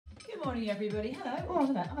Good morning, everybody. Hello. Oh,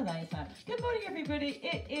 I'm there, Sam. Good morning, everybody.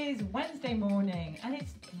 It is Wednesday morning and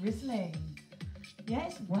it's drizzling. Yeah,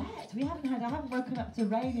 it's wet. I haven't woken up to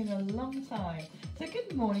rain in a long time. So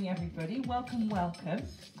good morning, everybody. Welcome, welcome.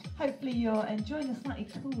 Hopefully you're enjoying the slightly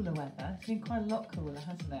cooler weather. It's been quite a lot cooler,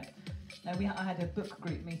 hasn't it? I had a book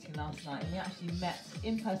group meeting last night and we actually met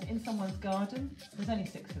in person in someone's garden. There's only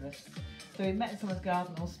 6 of us. So we met in someone's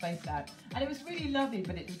garden all spaced out. And it was really lovely,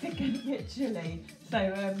 but it did get a bit chilly. So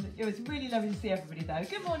it was really lovely to see everybody though.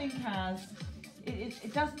 Good morning, Kaz.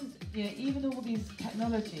 It doesn't, even all these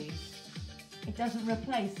technologies, it doesn't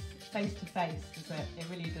replace face-to-face, does it? It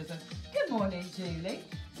really doesn't. Good morning, Julie.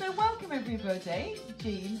 So welcome everybody.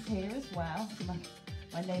 Jean's here as well.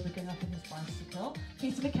 My neighbour going up on his bicycle.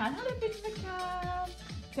 Peter McCann. Hello, Peter McCann.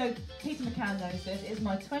 So Peter McCann knows this. It's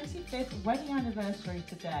my 25th wedding anniversary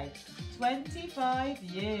today. 25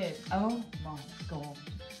 years. Oh my God.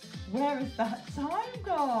 Where has that time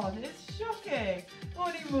gone? It's shocking.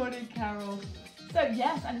 Morning, Carol. So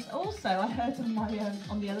yes, and it's also, I heard on my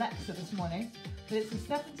on the Alexa this morning, that it's the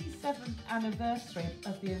 77th anniversary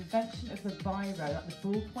of the invention of the biro, like the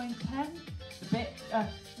ballpoint pen. The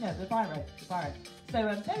biro.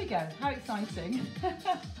 So there we go. How exciting.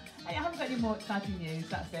 I haven't got any more exciting news.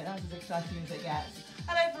 That's it. That's as exciting as it gets.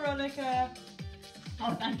 Hello, Veronica.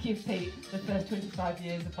 Oh, thank you, Pete. The first 25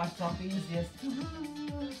 years are by far the easiest.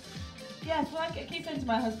 Yes, well, I keep saying to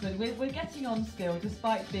my husband, we're getting on still,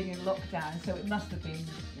 despite being in lockdown, so it must have been,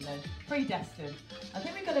 predestined. I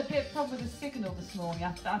think we've got a bit of problem with the signal this morning.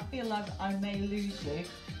 I feel like I may lose you.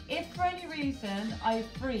 If for any reason I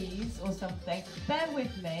freeze or something, bear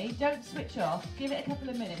with me, don't switch off, give it a couple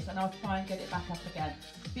of minutes and I'll try and get it back up again.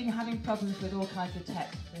 Been having problems with all kinds of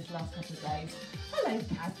tech this last couple of days. Hello,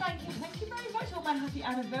 Kaz, thank you very much for all my happy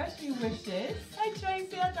anniversary wishes. Hi,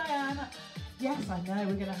 Tracy, hi, Diana. Yes, I know,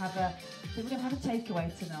 we're going to have a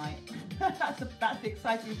takeaway tonight. that's the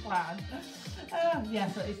exciting plan.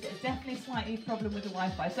 Yes, so it's definitely a slightly problem with the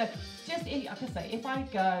Wi-Fi. So just, like I say, if I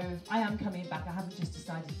go, I am coming back. I haven't just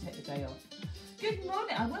decided to take the day off. Good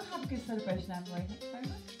morning. I will have a good celebration, Anne-Marie. Thank you very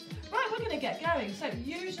much. Right, we're going to get going. So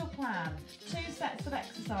usual plan, 2 sets of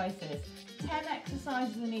exercises, 10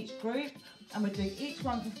 exercises in each group. And we're doing each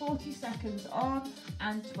one for 40 seconds on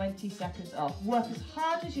and 20 seconds off. Work as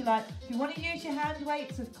hard as you like. If you want to use your hand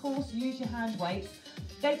weights, of course, use your hand weights.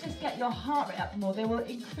 They just get your heart rate up more. They will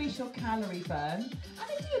increase your calorie burn. And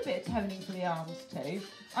they do a bit of toning for the arms too.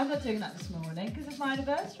 I'm not doing that this morning because it's my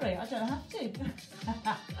anniversary. I don't have to.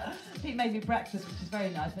 Pete made me breakfast, which is very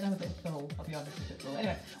nice, but I'm a bit full. I'll be honest, a bit full.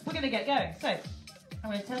 Anyway, we're going to get going. So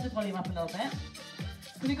I'm going to turn the volume up a little bit.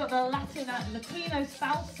 We've got the Latino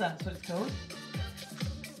salsa, that's what it's called.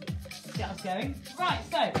 Get us going. Right,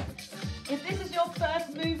 so if this is your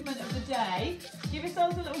first movement of the day, give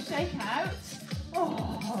yourselves a little shake out.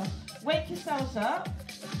 Oh, wake yourselves up.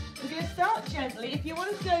 We're going to start gently. If you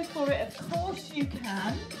want to go for it, of course you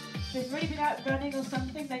can. So if you've already been out running or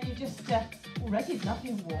something, then you just already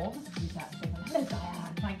lovely and warm. Use that signal. Hello,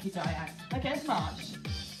 Diane. Thank you, Diane. Okay, let's march.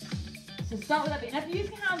 So start with that bit. Now, if you're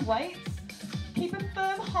using hand weights, keep a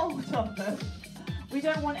firm hold on them. We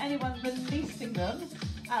don't want anyone releasing them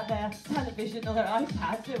at their television or their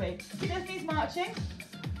iPad, do we? Keep those knees marching.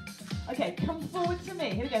 Okay, come forward to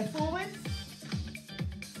me. Here we go, forwards.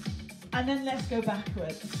 And then let's go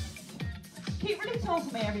backwards. Keep really tall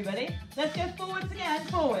for me, everybody. Let's go forwards again,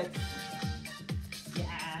 forwards.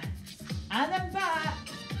 Yeah. And then back.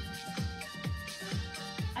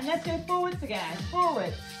 And let's go forwards again,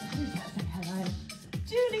 forwards. Who's that saying hello?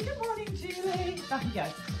 Julie, good morning, Julie. Back you go.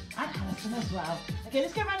 And Alison as well. Okay,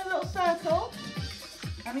 let's go around a little circle.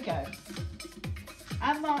 And we go.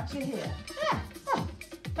 And march it here. Yeah. Oh,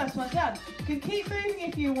 first one done. You can keep moving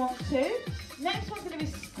if you want to. Next one's going to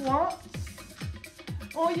be squats.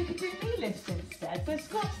 Or you can do knee lifts instead. So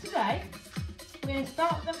squats today, we're going to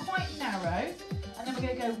start with them quite narrow. And then we're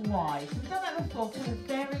going to go wide. So we've done that before, kind of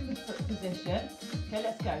varying the foot position. Okay,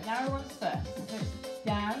 let's go. Narrow ones first. So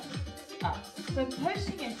down, up. So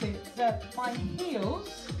pushing into my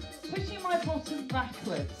heels, pushing my bottom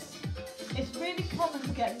backwards. It's really common to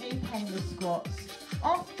get knee pain with squats.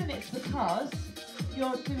 Often it's because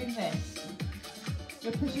you're doing this.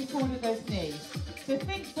 You're pushing forward with those knees. So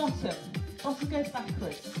think bottom. Bottom goes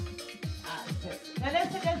backwards. That's it. Now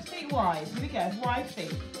let's take those feet wide. Here we go. Wide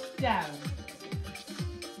feet. Down.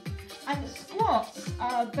 And squats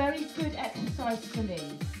are a very good exercise for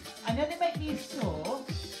knees. I know they make knees sore.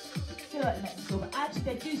 I feel like they make them sore, but actually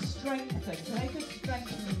they do strengthen. It's a very good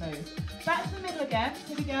strengthening move. Back to the middle again.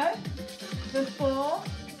 Here we go. So 4,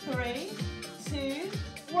 3, 2,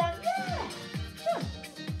 1. Yeah! Good.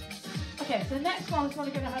 Okay, so the next one is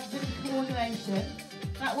going to have a bit of coordination.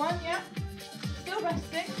 That one, yeah. Still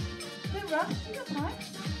resting. No rush, you got time.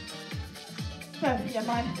 So, yeah,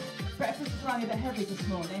 my breakfast is running a bit heavy this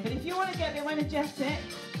morning, but if you want to get a bit more energetic,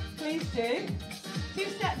 please do. 2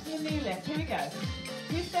 steps and a knee lift. Here we go.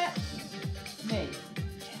 2 steps, knee.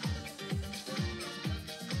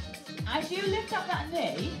 As you lift up that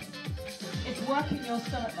knee, it's working your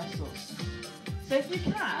stomach muscles. So if you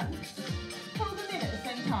can, pull them in at the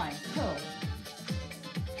same time. Pull.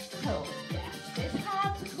 Pull. Yes. It's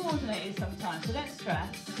hard to coordinate it sometimes, so don't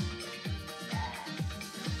stress. Yes.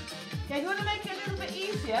 Okay, if you want to make it a little bit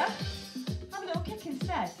easier, have a little kick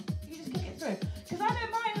instead. You just kick it through. Because I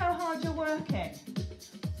don't mind how hard you're working.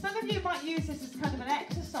 Some of you might use this as kind of an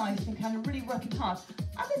exercise and kind of really working hard.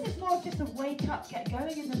 Others it's more of just a wake up, get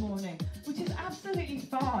going in the morning, which is absolutely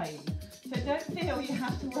fine. So don't feel you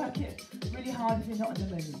have to work it really hard if you're not in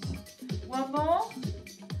the mood. One more.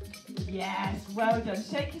 Yes, well done.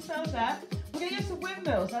 Shake yourselves out. We're going to go to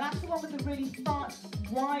windmills, and that's the one with the really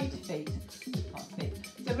wide feet.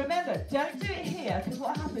 So remember, don't do it here, because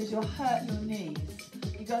what happens is you'll hurt your knees.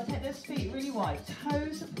 You've got to take those feet really wide.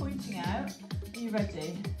 Toes are pointing out. Are you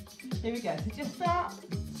ready? Here we go. So just start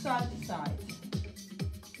side to side.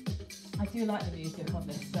 I do like the music on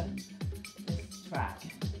this track.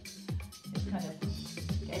 It kind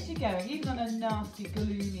of gets you going, even on a nasty,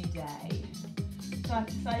 gloomy day. Side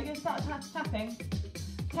to side. You're going to start tapping.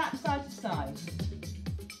 Tap side to side.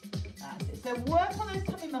 That's it. So work on those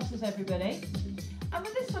tummy muscles, everybody. And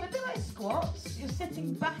with this one, a bit like squats, you're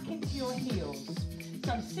sitting back into your heels.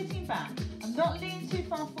 So I'm sitting back. I'm not leaning too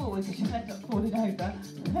far forward because you'll end up falling over.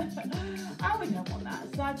 And we don't want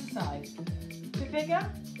that. Side to side. A bit bigger.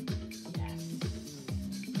 Yes.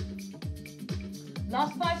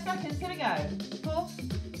 Last 5 seconds. Here we go. 4,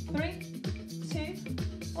 3, 2,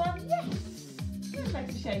 1. Yes. Good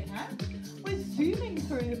legs to shake out. We're zooming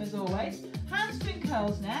through them as always. Hamstring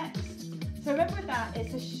curls next. So remember with that,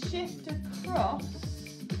 it's a shift across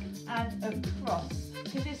and across.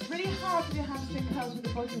 Because it's really hard to do hamstring curls with the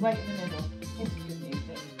body weight in the middle. It's good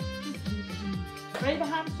music. Ready for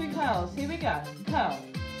hamstring curls? Here we go. Curl.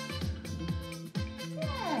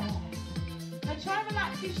 Yeah. Now try and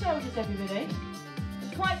relax your shoulders, everybody.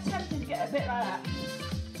 It's quite tempting to get a bit like that.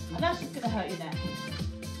 And that's just going to hurt your neck.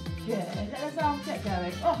 Good. Let those arms get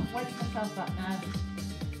going. Oh, waking myself up now.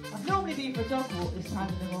 I've normally been for a dog walk this time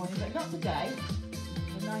in the morning, but not today.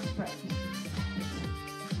 A nice breakfast.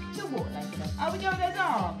 She'll walk later. Are we going with those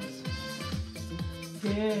arms?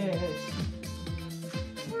 Good.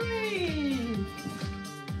 Breathe.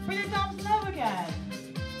 Bring those arms low again.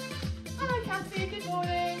 Hello, Cassie. Good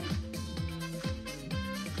morning.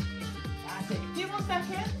 That's it. A few more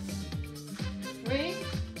seconds. 3,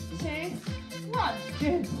 2, 1.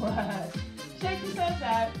 Good work. Shake yourselves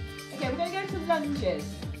out. Okay, we're going to go to lunges.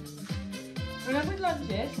 Remember with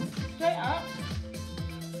lunges, straight up,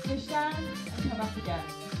 push down and come up again.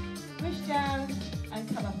 Push down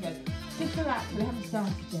and come up again. Just relax, we haven't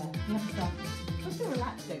started yet. We haven't started. We're still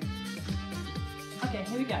relaxing. Okay,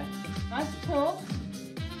 here we go. Nice and tall.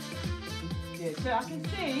 Good. So I can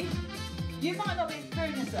see, you might not be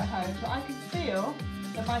experiencing this at home, but I can feel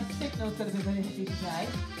that my signal's going to be an issue today.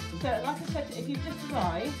 So like I said, if you've just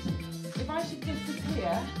arrived, if I should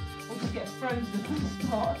disappear or just get frozen on the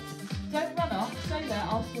spot, don't run off, stay there,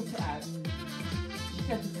 I'll sort it out. She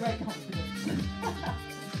says with great confidence.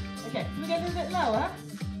 Okay, can we go a little bit lower?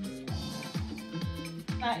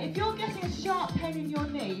 Now, if you're getting a sharp pain in your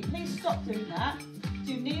knee, please stop doing that.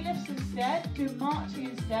 Do knee lifts instead, do marching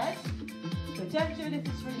instead. But don't do it if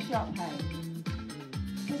it's really sharp pain.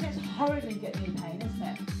 Because it's horrid when you get knee pain, isn't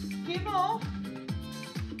it? A few more.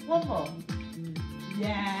 One more.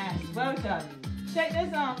 Yes, well done. Shake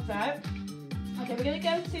those arms out. Okay, we're going to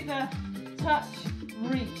go to the touch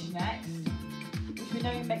reach next, which we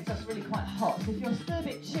know makes us really quite hot. So if you're still a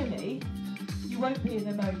bit chilly, you won't be in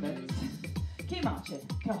the moment. Keep marching.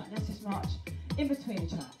 Come on, let's just march in between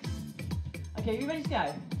the tracks. Okay, you ready to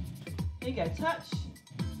go? Here you go, touch,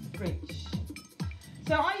 reach.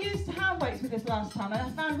 So I used hand weights with this last time, and I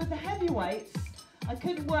found with the heavy weights, I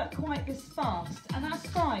couldn't work quite this fast, and that's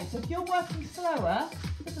fine. So if you're working slower,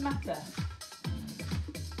 it doesn't matter.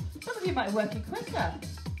 Some of you might be working quicker.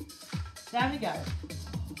 Down we go.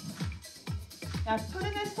 Now pull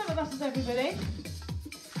in those stomach muscles, everybody.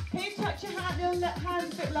 Can you touch your hand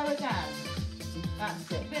a bit lower down?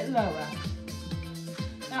 That's it, a bit lower.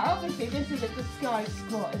 Now obviously this is a disguised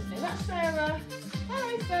squat, isn't it? That's Sarah.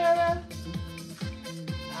 Hello, Sarah.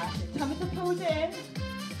 That's it, tummies are pulled in.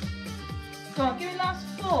 Go on, give me last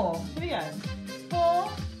 4. Here we go.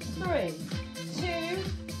 4, 3,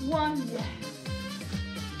 2, 1, yes.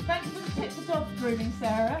 Thank you for the tip for dog grooming,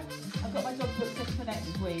 Sarah. I've got my dog booked in for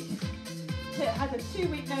next week. It has a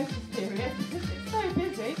 2-week notice period because it's so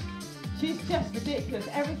busy. She's just ridiculous.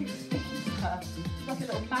 Everything's sticking to her. She's like a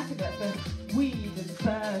little magnet for weeds and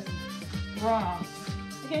birds and grass.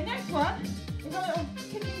 Okay, next one is a little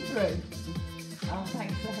kicking through. Oh,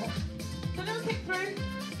 thanks, Sarah. So a little kick through.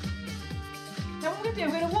 Now what we're going to do,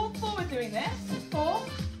 we're going to walk forward doing this. 4,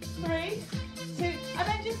 3, 2, and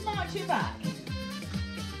then just march it back.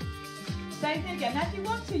 Same thing again. Now if you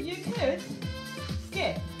want to, you could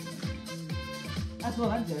skip. That's what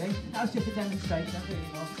I'm doing. That was just a demonstration, I'm doing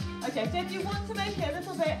more. Okay, so if you want to make it a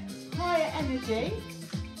little bit higher energy,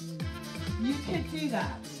 you could do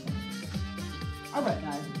that. I won't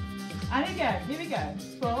know. And again, here we go.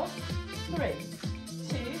 4, 3,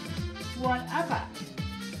 2, 1, and back.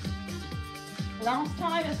 Last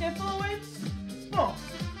time, let's go forwards. 4,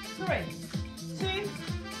 3, 2,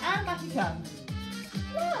 and back you come.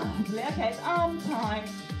 Lovely. Okay, it's arm time.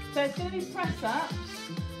 So it's going to be press ups.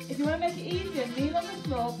 If you want to make it easier, kneel on the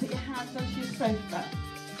floor, put your hands onto your sofa.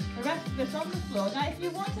 The rest of this on the floor. Now, if you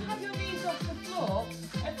want to have your knees off the floor,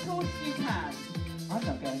 of course you can. I'm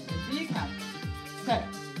not going to, but you can. So,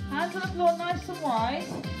 hands on the floor, nice and wide.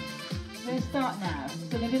 We're going to start now. So,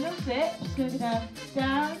 we're going to do a little dip. Just going to go down,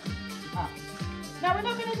 down, up. Now, we're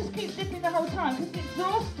not going to just keep dipping the whole time because it's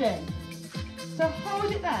exhausting. So,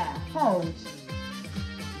 hold it there. Hold.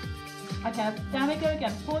 Okay, down we go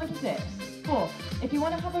again. 4 little dips. 4. If you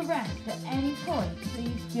want to have a rest at any point,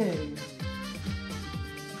 please do.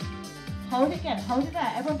 Hold it again, hold it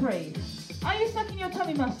there, everyone breathe. Are you sucking your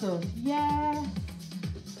tummy muscles? Yeah.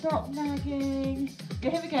 Stop nagging.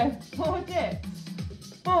 Okay, here we go. 4 dips.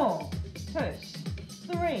 4, push.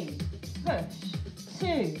 3, push.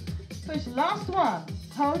 2, push. Last one.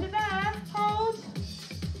 Hold it there, hold.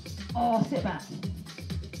 Oh, sit back.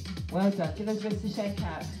 Well done, give those wrists a shake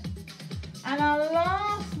out. And our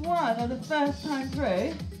last one, or the first time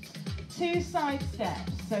through, 2 side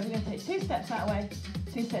steps. So we're going to take 2 steps that way,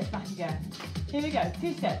 2 steps back again. Here we go,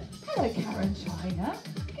 2 steps. Hello, Karen China.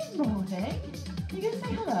 Good morning. You going to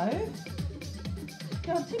say hello?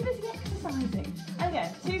 Go on, too busy exercising. And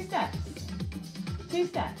again, 2 steps. 2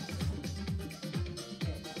 steps.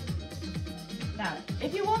 Now,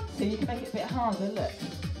 if you want to, you can make it a bit harder, look.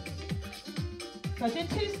 So I did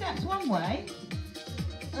 2 steps one way,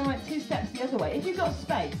 and I went 2 steps the other way. If you've got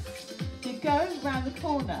space, you go round the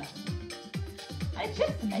corner. And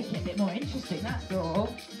just to make it a bit more interesting, that's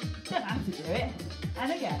all. Don't have to do it.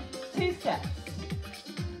 And again, 2 steps.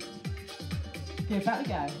 Good, back we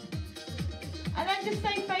go. And then just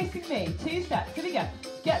stay facing me. 2 steps. Here we go.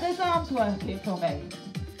 Get those arms working for me.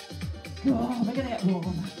 God, we're going to get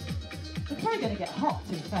warm. We're probably going to get hot,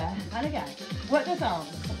 to be fair. And again, work those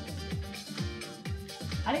arms.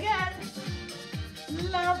 And again.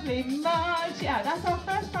 Lovely, march it out. That's our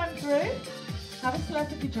first time through. Have a slurp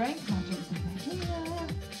of your drink. My drink's over here.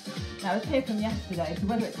 Now, it's here from yesterday, so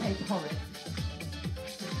whether it tastes horrid.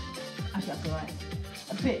 Actually, that's all right.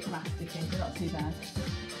 A bit plasticky, but not too bad.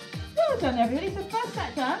 Well done, everybody. So first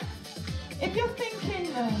set done. If you're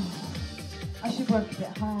thinking, oh, I should work a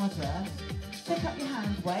bit harder, pick up your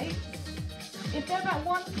hand weights. If they're about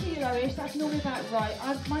 1 kilo-ish, that's normally about right.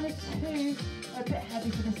 Mine are 2. A bit heavy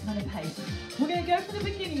for this kind of pace. We're going to go for the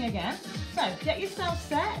beginning again. So get yourself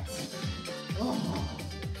set. Oh.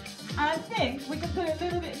 I think we can put a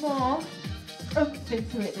little bit more oomph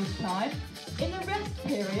into it this time. In the rest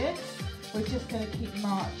periods, we're just going to keep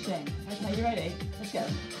marching. Okay, you ready? Let's go.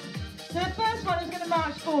 So the first one is going to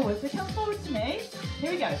march forward. So come forward to me.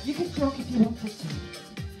 Here we go. You can jog if you wanted to.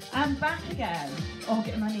 And back again. Oh,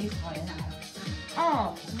 getting my knees higher now.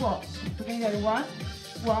 Arms, watch. We're going to go 1,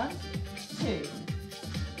 1, 2,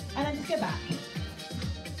 and then just go back.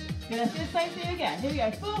 Good, let's do the same thing again. Here we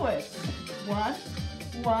go, forward. 1,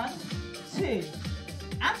 1, 2,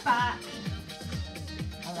 and back.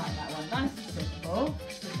 I like that one, nice and simple.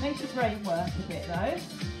 Makes your brain work a bit though.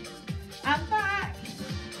 And back.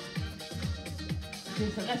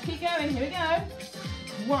 So let's keep going, here we go.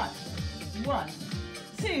 1, 1,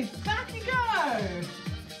 2, back you go.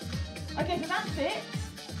 Okay, so that's it.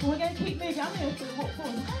 We're going to keep moving. I'm going to walk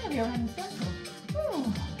forward. I'm going to go around the circle.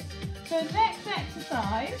 Ooh. So the next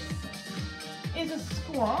exercise is a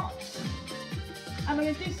squat. And we're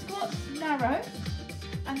going to do squats narrow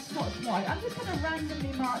and squats wide. I'm just kind of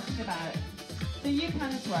randomly marching about. So you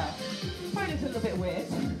can as well. Probably looks a little bit weird.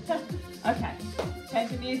 Okay.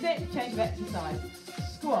 Change the music, change of exercise.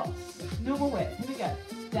 Squats, normal width. Here we go.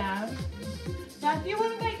 Down. Now if you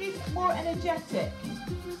want to make these more energetic,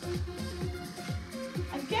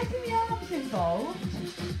 and getting the arms involved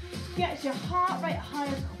gets your heart rate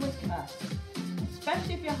higher quicker,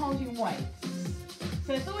 especially if you're holding weights. So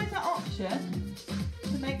So it's always that option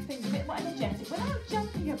to make things a bit more energetic without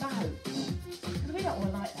jumping about. Because we don't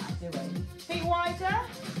all like that, do we? Feet wider,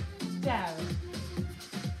 down.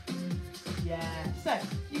 Yeah, so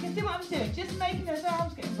you can see what I'm doing, just making those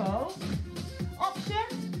arms get involved.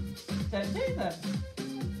 Option, don't do them.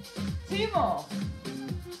 2 more.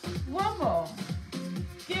 1 more.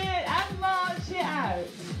 Good, and march it out.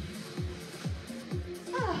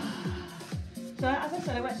 So as I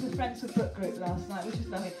said, I went to a Friends with Book group last night, which was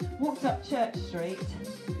lovely. Walked up Church Street,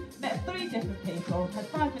 met 3 different people,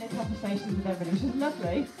 had 5-minute conversations with everybody, which was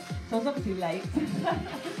lovely. So I was obviously late.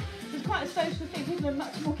 It's quite a social thing. People are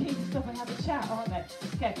much more keen to stop and have a chat, aren't they?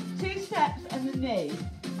 Okay, 2 steps and the knee.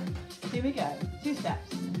 Here we go. 2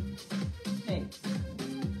 steps. Knee.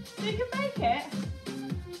 So you can make it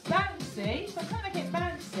bouncy, so I'm trying to make it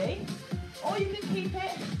bouncy, or you can keep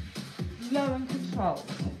it low and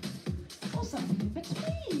controlled. Or something in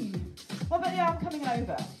between. What about the arm coming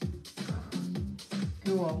over?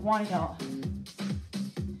 Go on, why not?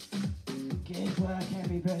 Good work,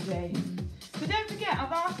 everybody. So don't forget,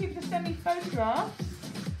 I've asked people to send me photographs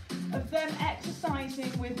of them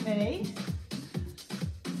exercising with me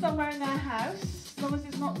somewhere in their house, as long as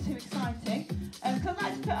it's not too exciting. Because I'd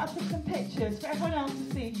like to put up some pictures for everyone else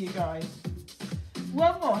to see you guys.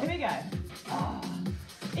 1 more, here we go. Oh,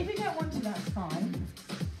 if you don't want to, that's fine.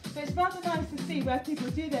 But it's rather nice to see where people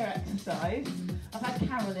do their exercise. I've had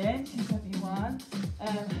Carolyn, she sent me one.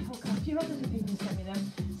 A few others of people sent me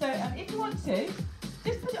them. So if you want to,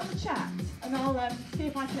 just put it on the chat and I'll see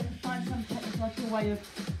if I can find some technological way of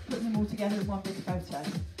putting them all together in one big photo.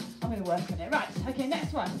 I'm going to work on it. Right, okay,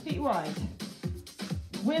 next one, feet wide.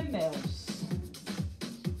 Windmills.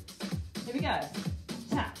 Here we go.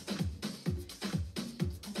 Tap.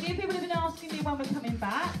 A few people have been asking me when we're coming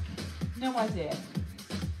back. No idea.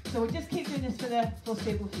 So we'll just keep doing this for the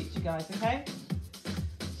foreseeable future, guys, okay?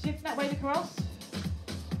 Shifting that weight across.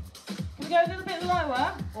 Can we go a little bit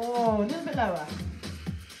lower? Oh, a little bit lower.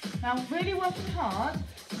 Now I'm really working hard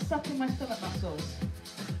to suck in my stomach muscles.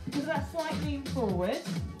 Because of that slight lean forward.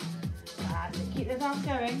 That's it, keep those arms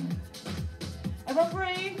going. Everyone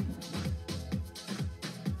breathe.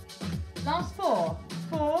 Last 4.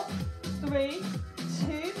 4, 3,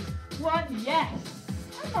 2, 1, yes.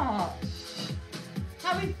 And march.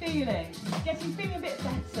 How are we feeling? Feeling a bit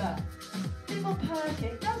better. A bit more perky.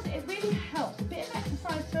 It really helps. A bit of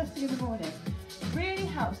exercise first thing in the morning. It really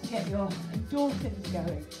helps to get your endorphins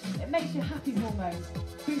going. It makes your happy hormones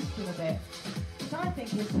boost a bit. Which I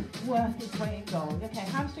think is worth its weight in gold. Okay,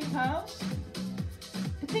 hamstring curls.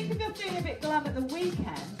 Particularly if you're feeling a bit glum at the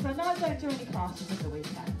weekend. So I know I don't do any classes at the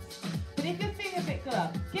weekends. But if you're feeling a bit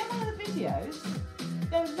glum, get one of the videos.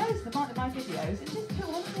 There are loads of them, aren't there, my videos, and just put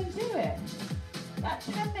one of them and do it. About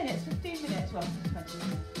 10 minutes, 15 minutes, well, 20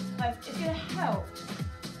 minutes. It's going to help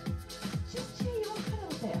just cheer you up a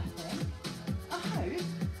little bit, I think. I hope.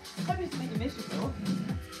 Hope it doesn't make you miserable.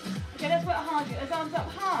 Okay, let's work hard. Get those arms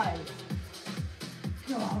up high.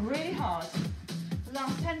 Go on, really hard. The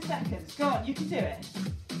last 10 seconds. Go on, you can do it.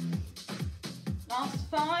 Last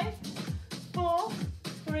 5, 4,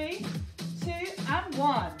 3, 2, and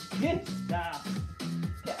 1. Good stuff.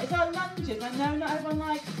 Okay, it's our lunges. I know not everyone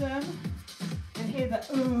likes them. Hear the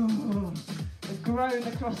groan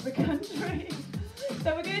across the country.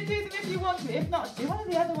 So we're going to do them if you want to. If not, do one of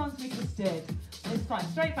the other ones we just did. It's fine.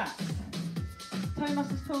 Straight back. Toe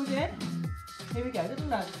muscles pulled in. Here we go. Little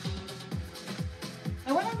lunge.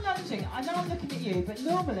 Now when I'm lunging, I know I'm looking at you, but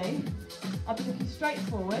normally I'll be looking straight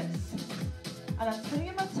forwards and I'm putting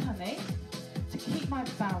in my tummy to keep my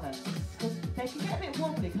balance. Because they can get a bit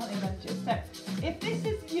wobbly, can't they, lunges? So if this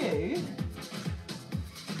is you,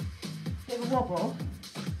 bit of a wobble.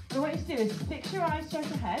 What I want you to do is fix your eyes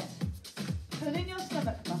straight ahead, pull in your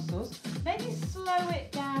stomach muscles, maybe slow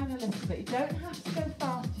it down a little bit. You don't have to go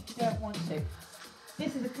fast if you don't want to.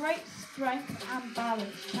 This is a great strength and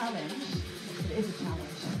balance challenge. It is a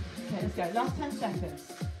challenge. Okay, let's go. Last 10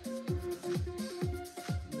 seconds.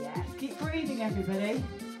 Yes, keep breathing, everybody.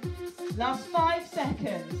 Last 5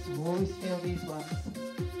 seconds. You always feel these ones.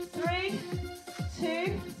 3,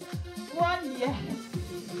 2, 1, yes.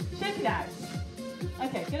 Shake it out.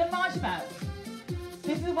 Okay, gonna march them out.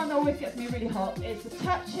 This is the one that always gets me really hot. It's the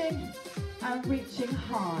touching and reaching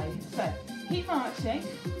high. So, keep marching.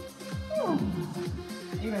 Are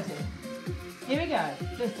you ready? Here we go.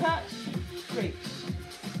 Just touch, reach.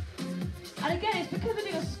 And again, it's because we're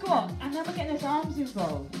doing a squat and then we're getting those arms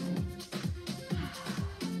involved.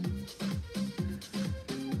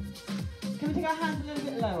 Can we take our hands a little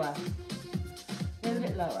bit lower? A little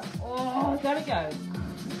bit lower. Oh, there we go.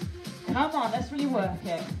 Come on, let's really work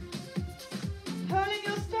it. Pull in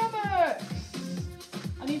your stomachs.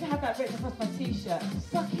 need to have that written across my t-shirt.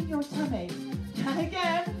 Suck in your tummy. And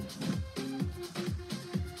again.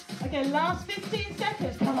 Okay, last 15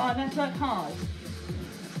 seconds. Come on, let's work hard.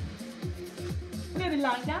 We're going to be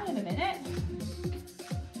lying down in a minute.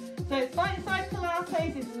 So bite-sized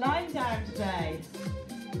Pilates is lying down today.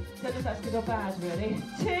 Don't know if that's good or bad, really.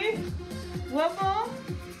 2, 1 more.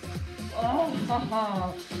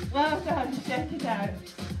 Oh, well done, shake it out.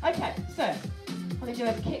 Okay, so I'm going to do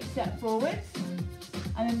a kick step forwards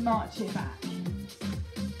and then march it back.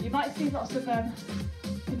 You might see lots of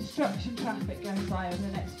construction traffic going by over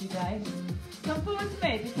the next few days. Come forward to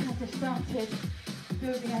me because they've started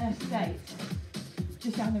building an estate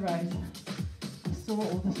just down the road. I saw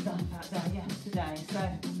all the stuff out there yesterday, so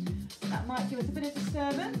that might give us a bit of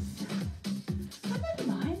disturbance. But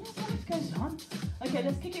never mind, life goes on. Okay,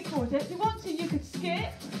 let's kick it forward. If you want to, you could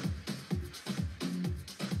skip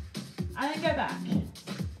and then go back.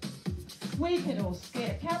 We can all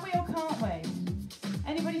skip, can we or can't we?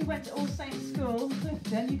 Anybody who went to All Saints School,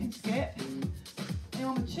 Clifton, you can skip.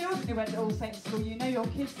 Anyone with children who went to All Saints School, you know your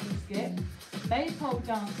kids can skip. Maypole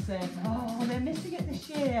dancing, oh, they're missing it this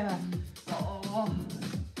year. Oh.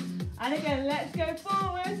 And again, let's go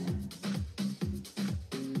forward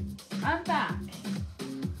and back.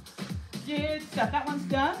 Good stuff, that one's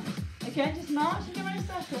done. Again, just march in your own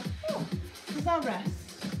circle. Oh, this is our rest.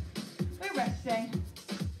 We're resting.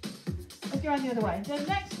 Let's go around the other way. The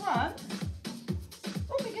next one,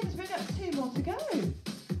 oh my goodness, we've got 2 more to go.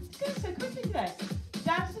 It's going so quickly today.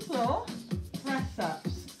 Down to the floor, press ups.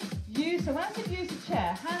 So when I said use the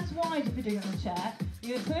chair, hands wide if you're doing it on the chair,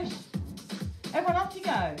 you're going to push. Everyone off you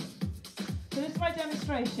go. So this is my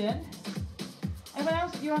demonstration. Everyone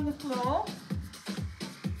else, you're on the floor.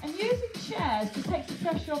 And using chairs just takes the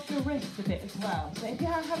pressure off your wrists a bit as well. So if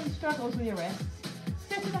you're having struggles with your wrists,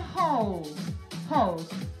 sit in a hold.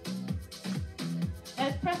 Hold.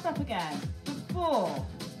 Let's press up again. 4,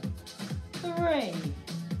 3,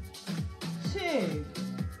 2,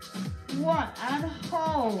 1, and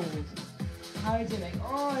hold. How are you doing?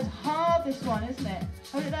 Oh, it's hard this one, isn't it?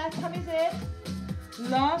 Hold it there, tummy's in.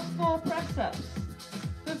 Last 4 press-ups.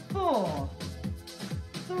 For 4,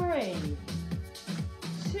 3,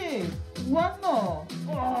 2, 1 more.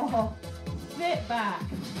 Oh, sit back.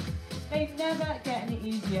 They never get any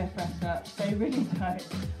easier press-ups. They really don't.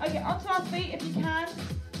 Okay, onto our feet if you can.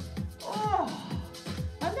 Oh,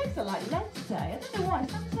 my legs are like lead today. I don't know why.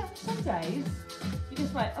 Some days you're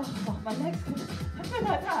just like, oh, my legs can. I feel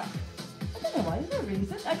like that. I don't know why. There's no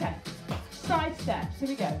reason. Okay, side steps. Here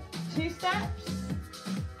we go. 2 steps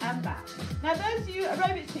and back. Now, those of you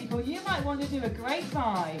aerobics people, you might want to do a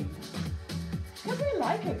grapevine. Because we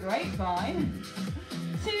like a grapevine.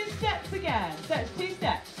 2 steps again. So it's 2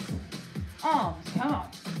 steps. Arms, come on.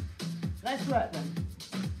 Let's work them.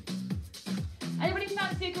 Anybody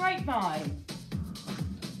fancy a grapevine?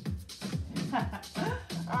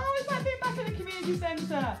 Oh, it's like being back at the community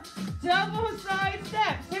centre. Double side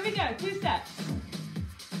steps. Here we go, 2 steps.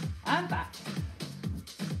 And back.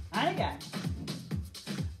 And again.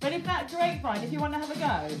 Ready for that grapevine if you want to have a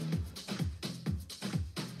go?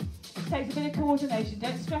 It takes a bit of coordination.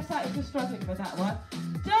 Don't stress out if you're struggling with that one.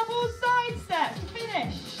 Double side steps to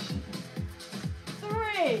finish.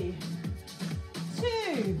 3,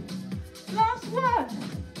 2, last one.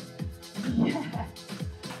 Yeah.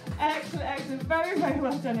 Excellent, excellent. Very, very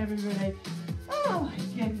well done, everybody. Oh, my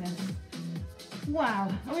goodness. Wow.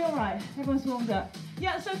 Are we all right? Everyone's warmed up.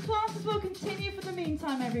 Yeah, so classes will continue for the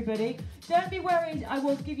meantime, everybody. Don't be worried. I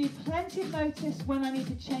will give you plenty of notice when I need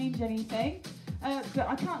to change anything. But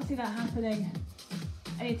I can't see that happening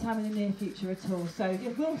anytime in the near future at all. So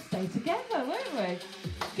yeah, we'll stay together, won't we?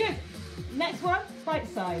 Good. Next one, bite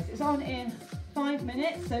size. It's on in 5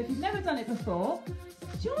 minutes. So if you've never done it before,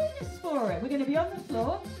 join us for it. We're going to be on the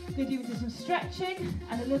floor. We're going to do some stretching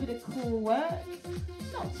and a little bit of core work.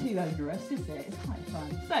 It's not too onerous, is it? It's quite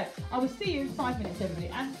fun. So I will see you in 5 minutes, everybody.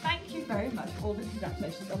 And thank you very much for all the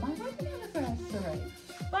congratulations on my wedding anniversary.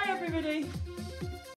 Bye, everybody.